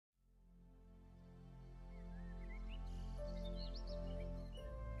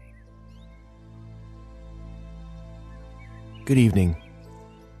Good evening,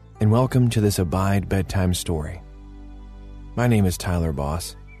 and welcome to this Abide Bedtime Story. My name is Tyler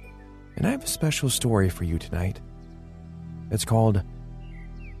Boss, and I have a special story for you tonight. It's called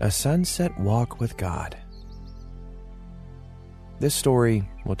A Sunset Walk with God. This story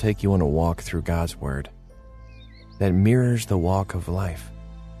will take you on a walk through God's Word that mirrors the walk of life.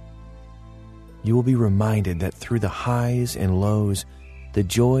 You will be reminded that through the highs and lows, the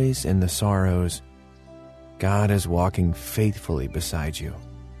joys and the sorrows, God is walking faithfully beside you.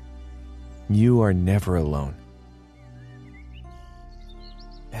 You are never alone.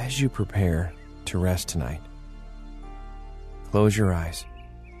 As you prepare to rest tonight, close your eyes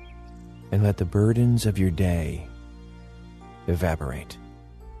and let the burdens of your day evaporate.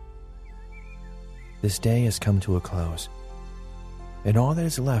 This day has come to a close, and all that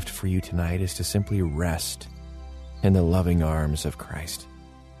is left for you tonight is to simply rest in the loving arms of Christ.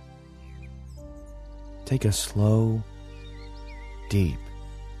 Take a slow, deep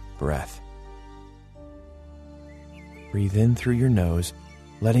breath. Breathe in through your nose,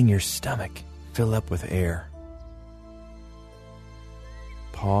 letting your stomach fill up with air.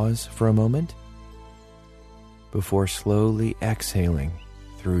 Pause for a moment before slowly exhaling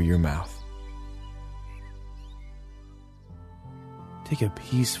through your mouth. Take a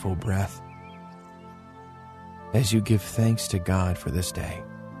peaceful breath as you give thanks to God for this day.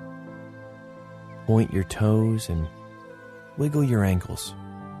 Point your toes and wiggle your ankles.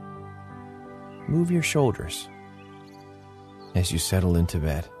 Move your shoulders as you settle into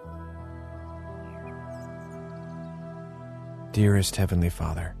bed. Dearest Heavenly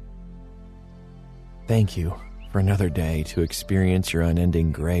Father, thank you for another day to experience your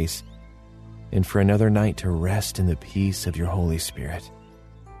unending grace and for another night to rest in the peace of your Holy Spirit.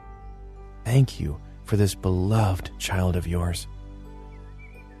 Thank you for this beloved child of yours.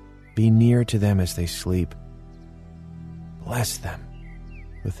 Be near to them as they sleep. Bless them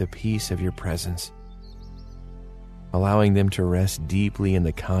with the peace of your presence, allowing them to rest deeply in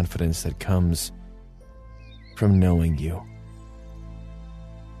the confidence that comes from knowing you.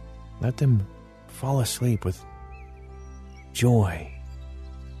 Let them fall asleep with joy,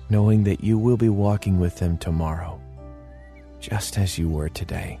 knowing that you will be walking with them tomorrow, just as you were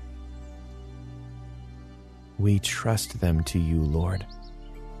today. We trust them to you, Lord.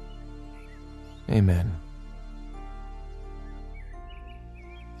 Amen.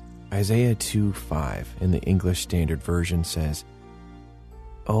 Isaiah 2:5 in the English Standard Version says,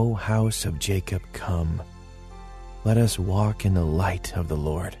 O house of Jacob, come, let us walk in the light of the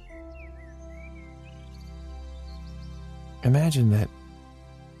Lord. Imagine that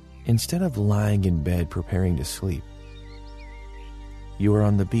instead of lying in bed preparing to sleep, you are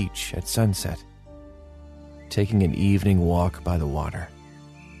on the beach at sunset, taking an evening walk by the water.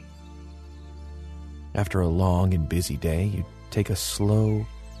 After a long and busy day, you take a slow,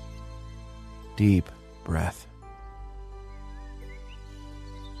 deep breath.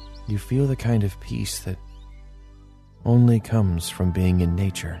 You feel the kind of peace that only comes from being in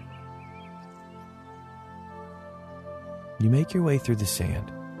nature. You make your way through the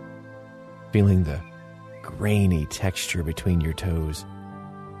sand, feeling the grainy texture between your toes.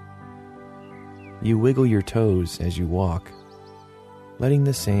 You wiggle your toes as you walk, letting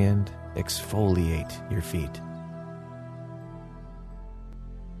the sand exfoliate your feet.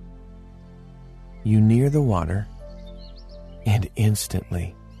 You near the water and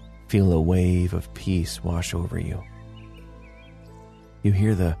instantly feel a wave of peace wash over you. You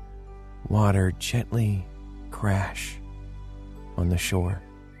hear the water gently crash on the shore,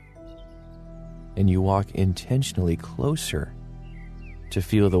 and you walk intentionally closer to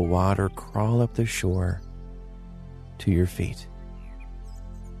feel the water crawl up the shore to your feet.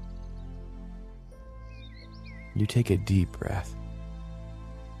 You take a deep breath,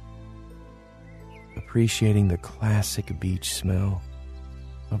 appreciating the classic beach smell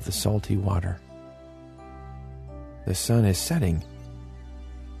of the salty water. The sun is setting,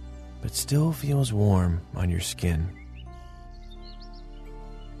 but still feels warm on your skin.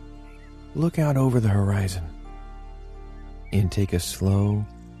 Look out over the horizon and take a slow,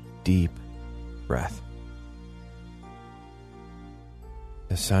 deep breath.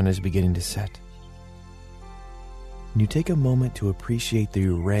 The sun is beginning to set. You take a moment to appreciate the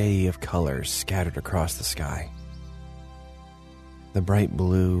array of colors scattered across the sky. The bright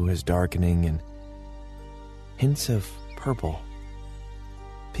blue is darkening and hints of purple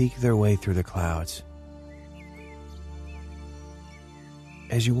peek their way through the clouds.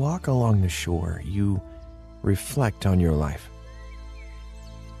 As you walk along the shore, you reflect on your life.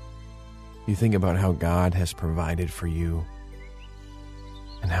 You think about how God has provided for you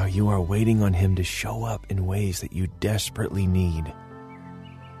and and how you are waiting on Him to show up in ways that you desperately need.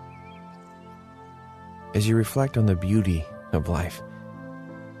 As you reflect on the beauty of life,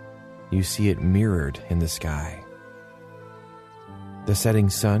 you see it mirrored in the sky. The setting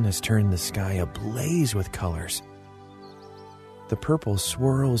sun has turned the sky ablaze with colors. The purple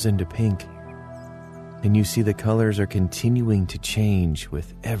swirls into pink, and you see the colors are continuing to change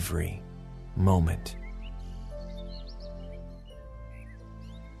with every moment.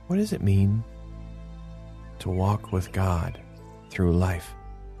 What does it mean to walk with God through life?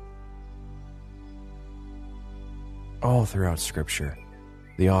 All throughout Scripture,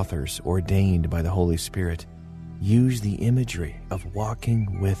 the authors ordained by the Holy Spirit use the imagery of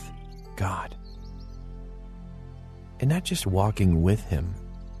walking with God. And not just walking with Him,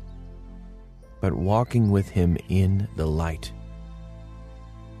 but walking with Him in the light.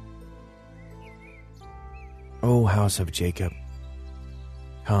 O house of Jacob,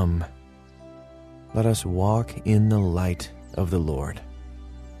 come, let us walk in the light of the Lord.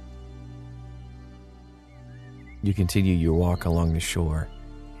 You continue your walk along the shore,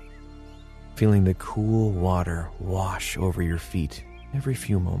 feeling the cool water wash over your feet every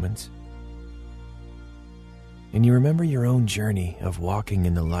few moments. And you remember your own journey of walking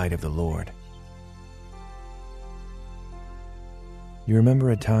in the light of the Lord. You remember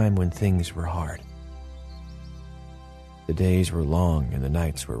a time when things were hard. The days were long and the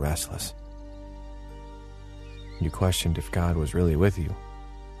nights were restless. You questioned if God was really with you,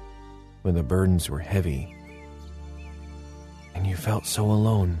 when the burdens were heavy and you felt so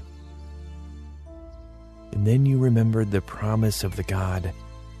alone. And then you remembered the promise of the God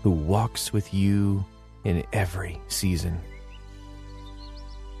who walks with you in every season.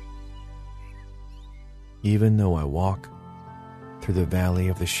 Even though I walk through the valley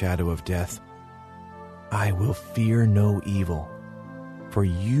of the shadow of death, I will fear no evil, for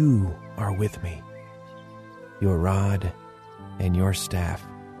you are with me. Your rod and your staff,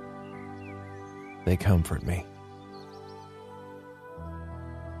 they comfort me.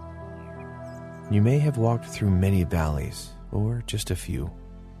 You may have walked through many valleys, or just a few.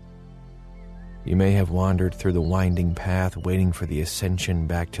 You may have wandered through the winding path waiting for the ascension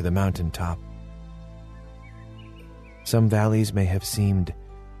back to the mountaintop. Some valleys may have seemed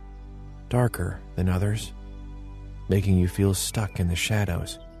darker than others, making you feel stuck in the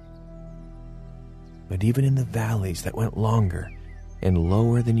shadows. But even in the valleys that went longer and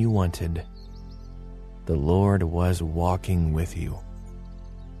lower than you wanted, the Lord was walking with you.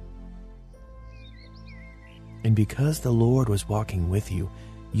 And because the Lord was walking with you,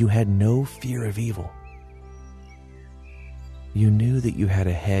 you had no fear of evil. You knew that you had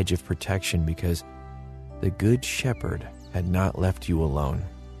a hedge of protection because the Good Shepherd had not left you alone.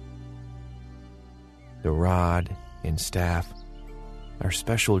 The rod and staff are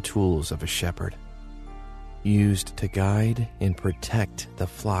special tools of a shepherd, used to guide and protect the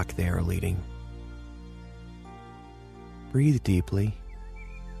flock they are leading. Breathe deeply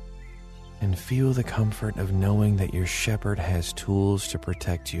and feel the comfort of knowing that your shepherd has tools to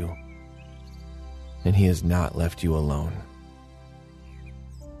protect you, and he has not left you alone.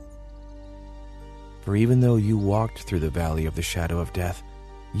 For even though you walked through the valley of the shadow of death,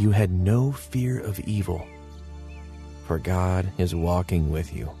 you had no fear of evil, for God is walking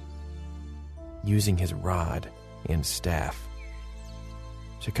with you, using his rod and staff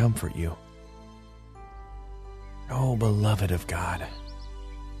to comfort you. Oh, beloved of God,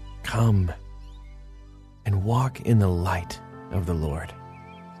 come and walk in the light of the Lord.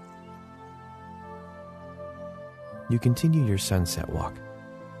 You continue your sunset walk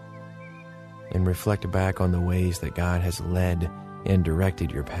and reflect back on the ways that God has led and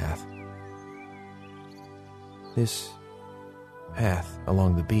directed your path. This path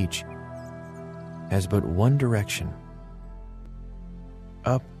along the beach has but one direction: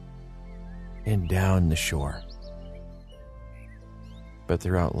 up and down the shore. But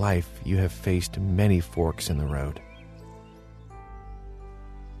throughout life, you have faced many forks in the road.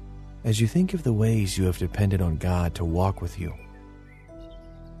 As you think of the ways you have depended on God to walk with you,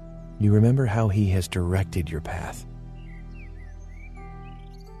 you remember how he has directed your path.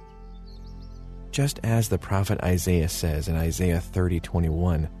 Just as the prophet Isaiah says in Isaiah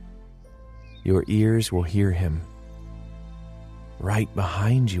 30:21, your ears will hear him. Right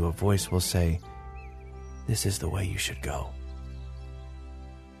behind you, a voice will say, this is the way you should go,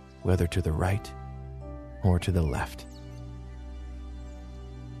 whether to the right or to the left.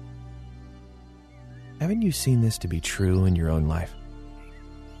 Haven't you seen this to be true in your own life?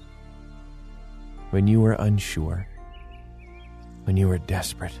 When you were unsure, when you were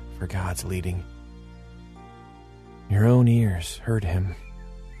desperate for God's leading, your own ears heard him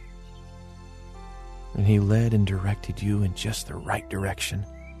and He led and directed you in just the right direction,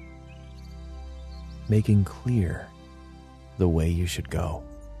 making clear the way you should go.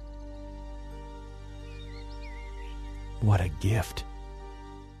 What a gift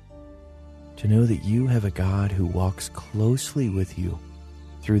to know that you have a God who walks closely with you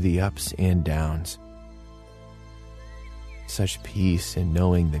through the ups and downs. Such peace in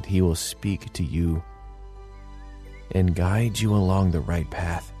knowing that He will speak to you and guide you along the right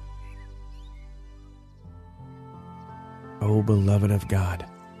path. O beloved of God,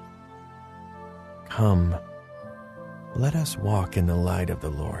 come, let us walk in the light of the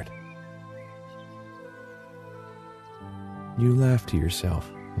Lord. You laugh to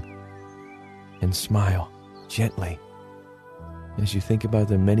yourself and smile gently as you think about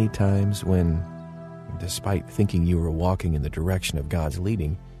the many times when, despite thinking you were walking in the direction of God's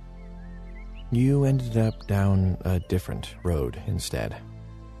leading, you ended up down a different road instead.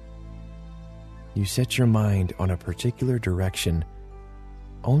 You set your mind on a particular direction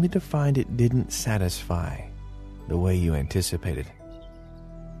only to find it didn't satisfy the way you anticipated.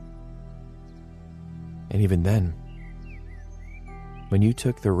 And even then, when you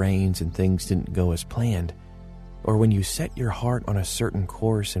took the reins and things didn't go as planned, or when you set your heart on a certain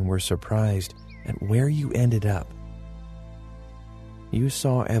course and were surprised at where you ended up, you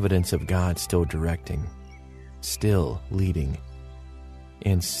saw evidence of God still directing, still leading,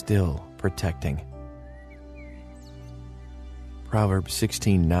 and still protecting. Proverbs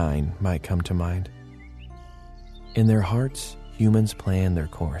 16:9 might come to mind. In their hearts, humans plan their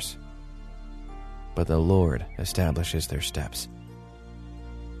course, but the Lord establishes their steps.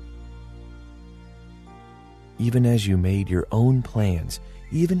 Even as you made your own plans,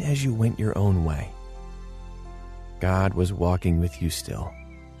 even as you went your own way, God was walking with you still.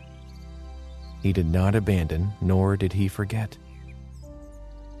 He did not abandon, nor did He forget.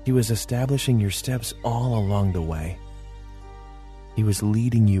 He was establishing your steps all along the way. He was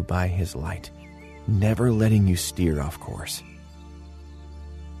leading you by His light, never letting you steer off course.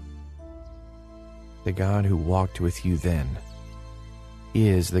 The God who walked with you then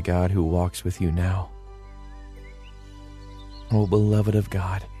is the God who walks with you now. O beloved of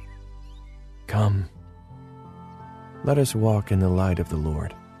God, come, let us walk in the light of the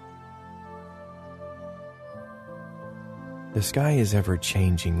Lord. The sky is ever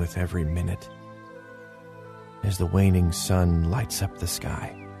changing with every minute as the waning sun lights up the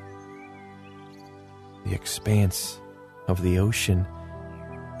sky. The expanse of the ocean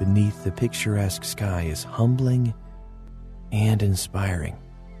beneath the picturesque sky is humbling and inspiring.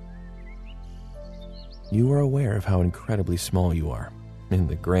 You are aware of how incredibly small you are in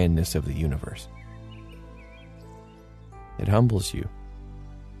the grandness of the universe. It humbles you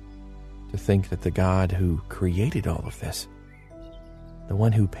to think that the God who created all of this, the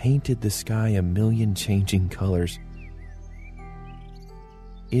one who painted the sky a million changing colors,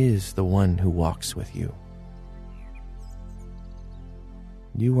 is the one who walks with you.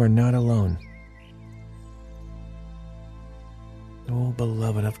 You are not alone. O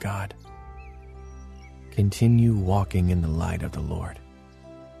beloved of God, continue walking in the light of the Lord.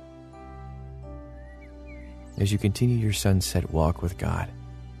 As you continue your sunset walk with God,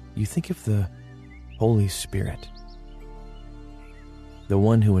 you think of the Holy Spirit, the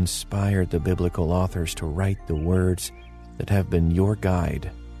one who inspired the biblical authors to write the words that have been your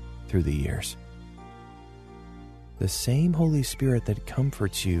guide through the years. The same Holy Spirit that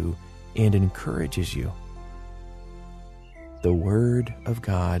comforts you and encourages you. The Word of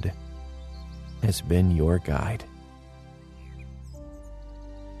God has been your guide.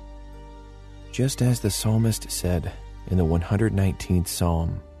 Just as the psalmist said in the 119th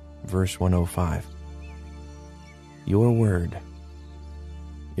Psalm, verse 105, your word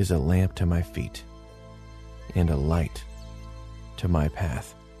is a lamp to my feet and a light to my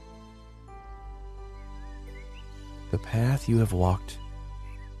path. The path you have walked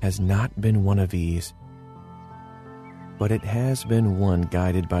has not been one of ease, but it has been one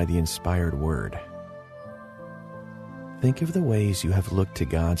guided by the inspired word. Think of the ways you have looked to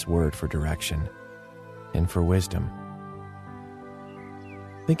God's word for direction and for wisdom.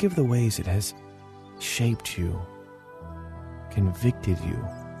 Think of the ways it has shaped you, convicted you,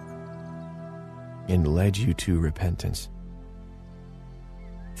 and led you to repentance.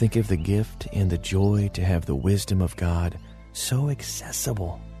 Think of the gift and the joy to have the wisdom of God so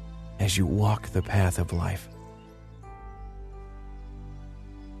accessible as you walk the path of life.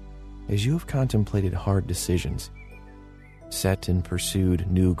 As you have contemplated hard decisions, set and pursued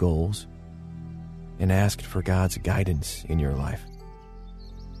new goals, and asked for God's guidance in your life,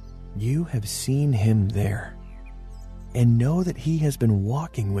 you have seen Him there and know that He has been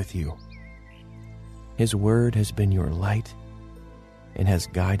walking with you. His word has been your light and has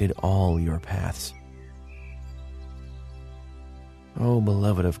guided all your paths. Oh,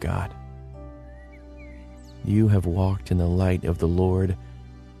 beloved of God, you have walked in the light of the Lord,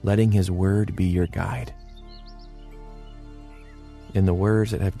 letting His word be your guide. And the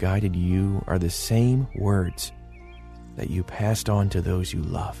words that have guided you are the same words that you passed on to those you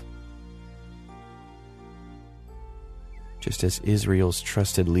love. Just as Israel's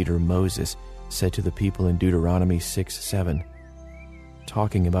trusted leader Moses said to the people in Deuteronomy 6:7,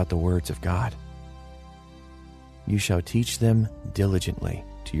 talking about the words of God, "You shall teach them diligently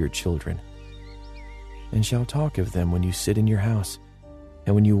to your children, and shall talk of them when you sit in your house,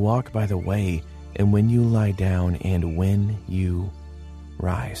 and when you walk by the way, and when you lie down, and when you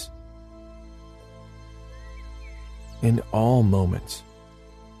rise." In all moments,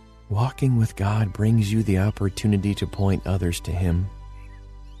 walking with God brings you the opportunity to point others to Him.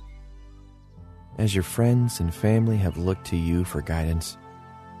 As your friends and family have looked to you for guidance,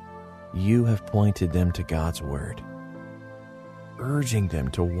 you have pointed them to God's Word, urging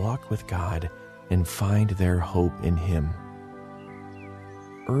them to walk with God and find their hope in Him,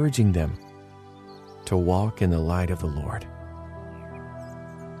 urging them to walk in the light of the Lord.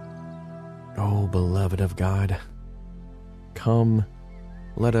 Oh, beloved of God, come,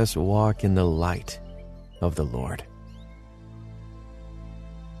 let us walk in the light of the Lord.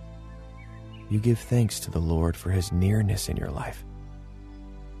 You give thanks to the Lord for His nearness in your life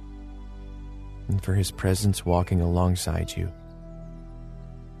and for His presence walking alongside you.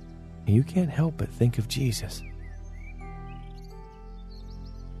 You can't help but think of Jesus.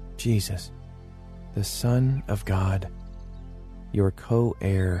 Jesus, the Son of God, your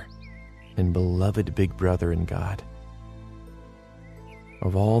co-heir and beloved big brother in God.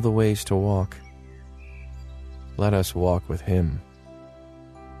 Of all the ways to walk, let us walk with Him.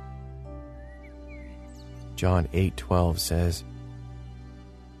 John 8:12 says,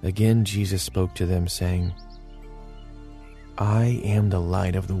 "Again Jesus spoke to them, saying, I am the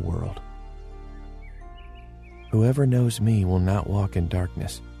light of the world. Whoever knows me will not walk in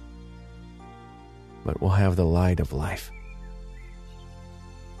darkness, but will have the light of life."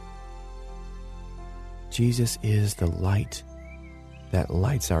 Jesus is the light that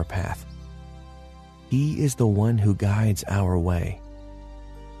lights our path. He is the one who guides our way,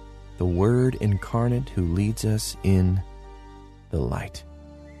 the Word incarnate who leads us in the light.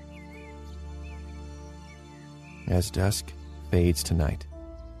 As dusk fades tonight,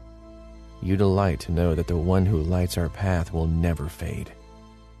 you delight to know that the one who lights our path will never fade.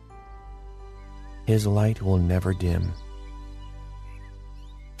 His light will never dim.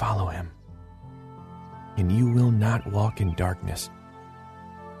 Follow Him, and you will not walk in darkness,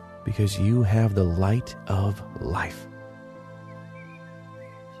 because you have the light of life.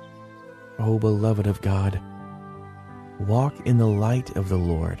 O beloved of God, walk in the light of the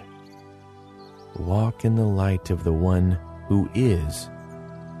Lord. Walk in the light of the one who is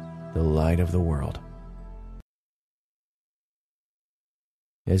the light of the world.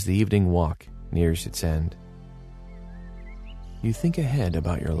 As the evening walk nears its end, you think ahead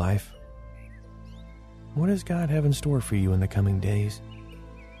about your life. What does God have in store for you in the coming days,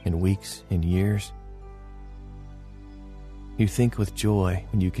 and weeks, and years? You think with joy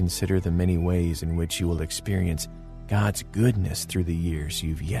when you consider the many ways in which you will experience God's goodness through the years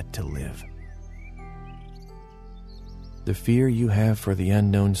you've yet to live. The fear you have for the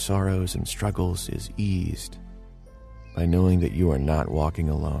unknown sorrows and struggles is eased by knowing that you are not walking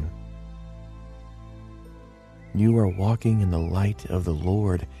alone. You are walking in the light of the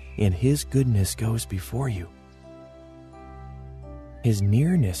Lord, and His goodness goes before you. His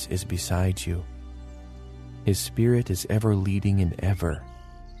nearness is beside you. His Spirit is ever leading and ever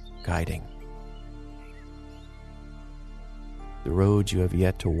guiding. The roads you have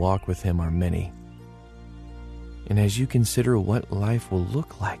yet to walk with Him are many. And as you consider what life will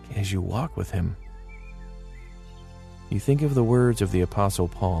look like as you walk with Him, you think of the words of the Apostle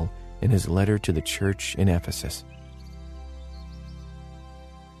Paul in his letter to the church in Ephesus.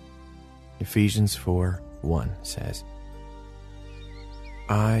 Ephesians 4:1 says,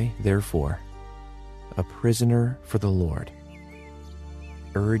 "I, therefore, a prisoner for the Lord,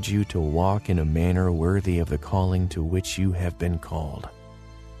 urge you to walk in a manner worthy of the calling to which you have been called."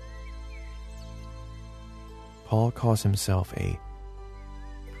 Paul calls himself a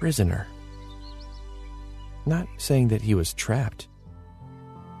prisoner, not saying that he was trapped,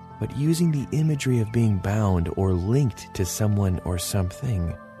 but using the imagery of being bound or linked to someone or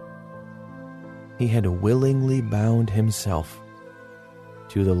something. He had willingly bound himself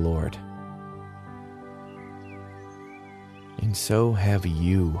to the Lord. And so have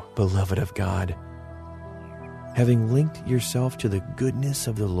you, beloved of God, Having linked yourself to the goodness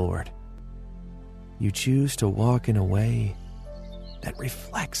of the Lord, you choose to walk in a way that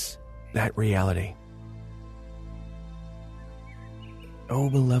reflects that reality. O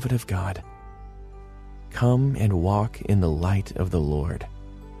beloved of God, come and walk in the light of the Lord.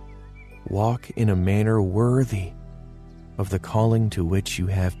 Walk in a manner worthy of the calling to which you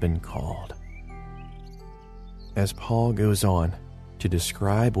have been called. As Paul goes on to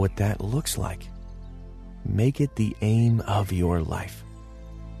describe what that looks like, make it the aim of your life.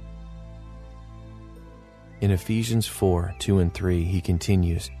 In Ephesians 4:2 and 3, he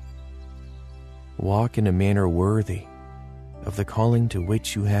continues, walk in a manner worthy of the calling to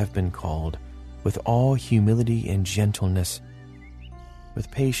which you have been called, with all humility and gentleness, with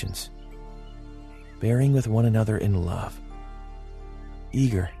patience, bearing with one another in love,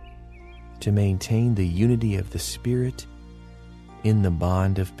 eager to maintain the unity of the Spirit in the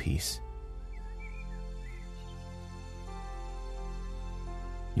bond of peace.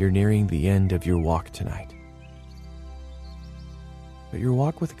 You're nearing the end of your walk tonight, but your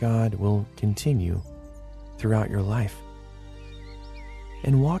walk with God will continue throughout your life.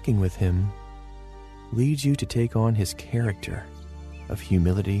 And walking with Him leads you to take on His character of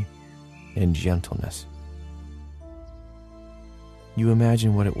humility and gentleness. You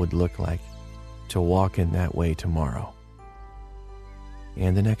imagine what it would look like to walk in that way tomorrow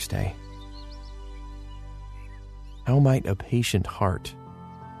and the next day. How might a patient heart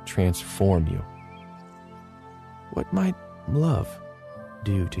transform you? What might love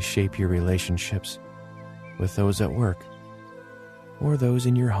do to shape your relationships with those at work, or those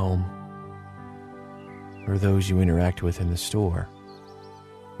in your home, or those you interact with in the store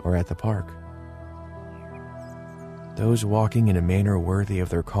or at the park? Those walking in a manner worthy of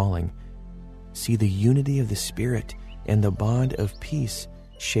their calling see the unity of the Spirit and the bond of peace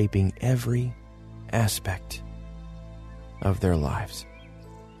shaping every aspect of their lives.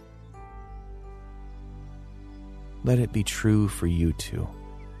 Let it be true for you too.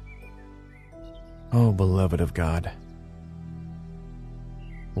 Oh, beloved of God,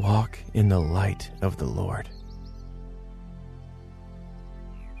 walk in the light of the Lord.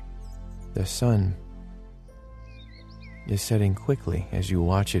 The sun is setting quickly as you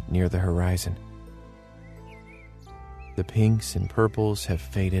watch it near the horizon. The pinks and purples have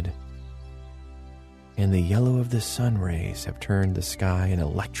faded, and the yellow of the sun rays have turned the sky an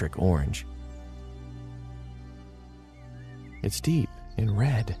electric orange. It's deep in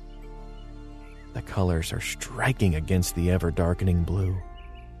red. The colors are striking against the ever-darkening blue.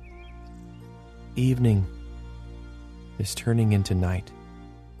 Evening is turning into night,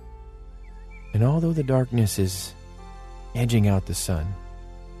 and although the darkness is edging out the sun,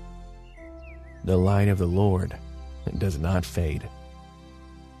 the light of the Lord does not fade.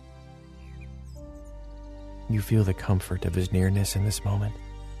 You feel the comfort of His nearness in this moment,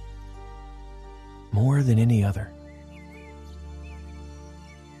 more than any other.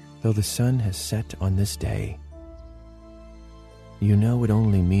 Though the sun has set on this day, you know it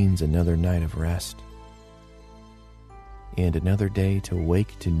only means another night of rest and another day to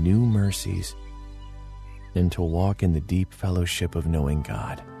wake to new mercies and to walk in the deep fellowship of knowing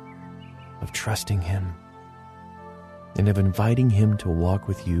God, of trusting Him, and of inviting Him to walk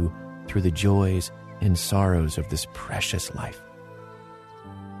with you through the joys and sorrows of this precious life.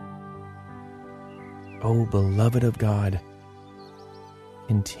 O beloved of God,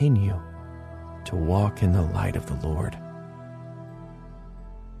 continue to walk in the light of the Lord.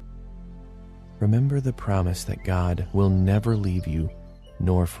 Remember the promise that God will never leave you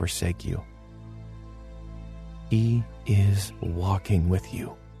nor forsake you. He is walking with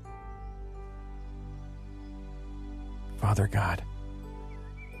you. Father God,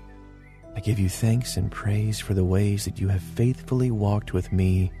 I give you thanks and praise for the ways that you have faithfully walked with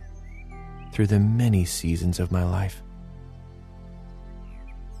me through the many seasons of my life.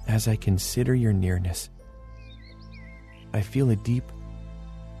 As I consider your nearness, I feel a deep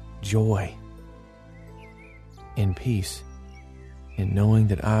joy and peace in knowing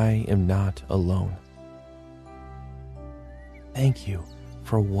that I am not alone. Thank you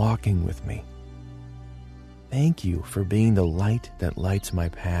for walking with me. Thank you for being the light that lights my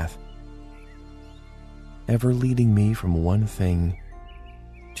path, ever leading me from one thing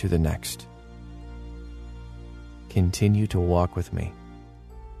to the next. Continue to walk with me,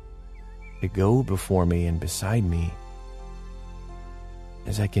 to go before me and beside me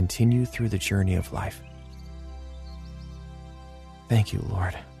as I continue through the journey of life. Thank you,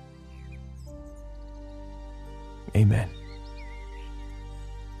 Lord. Amen.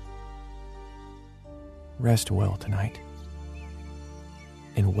 Rest well tonight,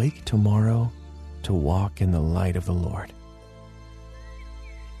 and wake tomorrow to walk in the light of the Lord.